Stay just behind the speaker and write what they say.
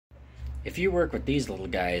If you work with these little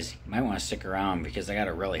guys, you might want to stick around because I got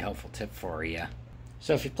a really helpful tip for you.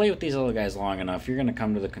 So if you play with these little guys long enough, you're going to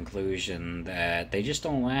come to the conclusion that they just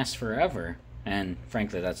don't last forever. And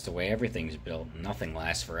frankly, that's the way everything's built. Nothing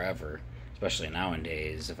lasts forever, especially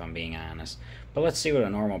nowadays, if I'm being honest. But let's see what a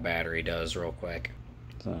normal battery does real quick.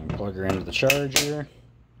 So I plug her into the charger.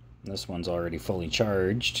 This one's already fully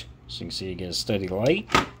charged. So you can see you get a steady light.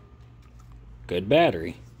 Good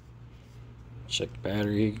battery. Check the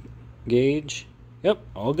battery gauge. Yep,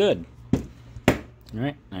 all good.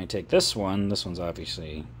 Alright, now I take this one. This one's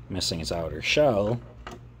obviously missing its outer shell.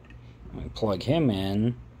 We plug him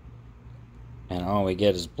in, and all we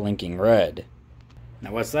get is blinking red.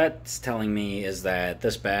 Now what that's telling me is that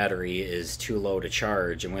this battery is too low to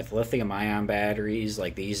charge, and with lithium-ion batteries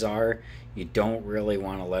like these are, you don't really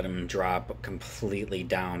want to let them drop completely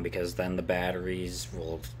down because then the batteries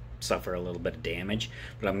will suffer a little bit of damage.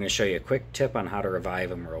 But I'm going to show you a quick tip on how to revive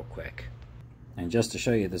them real quick. And just to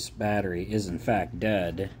show you this battery is in fact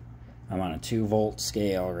dead, I'm on a 2-volt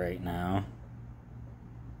scale right now.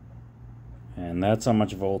 And that's how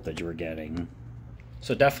much voltage we're getting.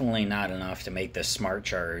 So definitely not enough to make this smart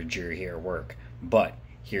charger here work. But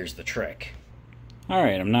here's the trick.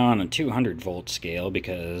 Alright, I'm now on a 200-volt scale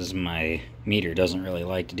because my meter doesn't really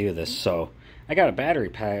like to do this. So I got a battery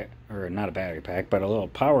pack, or not a battery pack, but a little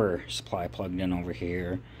power supply plugged in over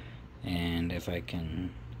here. And if I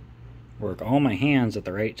can work all my hands at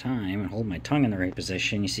the right time and hold my tongue in the right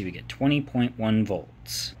position, you see we get 20.1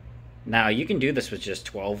 volts. Now you can do this with just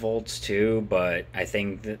 12 volts too, but I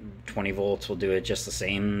think that 20 volts will do it just the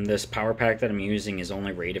same. This power pack that I'm using is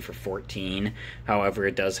only rated for 14. However,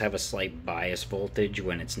 it does have a slight bias voltage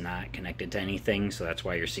when it's not connected to anything, so that's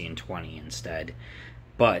why you're seeing 20 instead.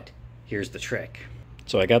 But here's the trick.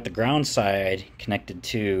 So I got the ground side connected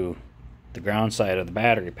to the ground side of the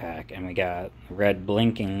battery pack, and we got a red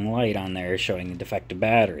blinking light on there showing the defective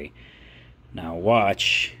battery. Now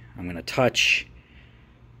watch, I'm going to touch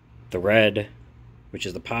the red, which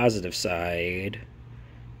is the positive side,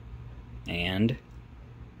 and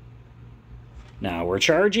now we're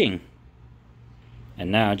charging.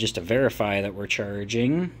 And now just to verify that we're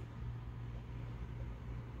charging,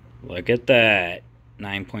 look at that.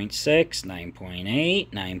 9.6, 9.8,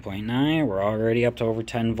 9.9, we're already up to over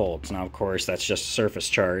 10 volts. Now, of course, that's just surface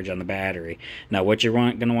charge on the battery. Now, what you're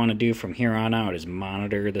going to want to do from here on out is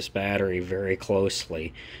monitor this battery very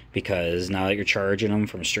closely, because now that you're charging them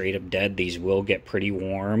from straight up dead, these will get pretty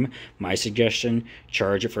warm. My suggestion,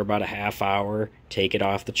 charge it for about a half hour, take it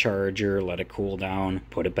off the charger, let it cool down,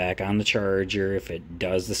 put it back on the charger. If it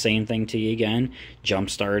does the same thing to you again, jump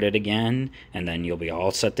start it again, and then you'll be all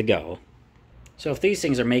set to go. So if these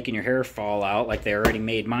things are making your hair fall out like they already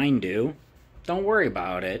made mine do, don't worry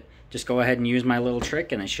about it. Just go ahead and use my little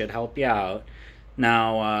trick and it should help you out.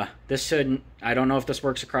 Now, I don't know if this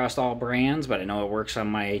works across all brands, but I know it works on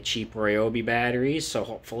my cheap Ryobi batteries, so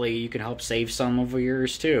hopefully you can help save some of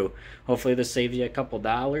yours too. Hopefully this saves you a couple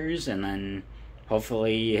dollars, and then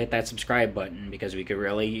hopefully you hit that subscribe button because we could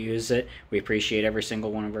really use it. We appreciate every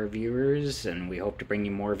single one of our viewers, and we hope to bring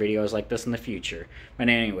you more videos like this in the future. But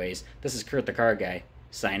anyways, this is Kurt the Car Guy,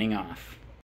 signing off.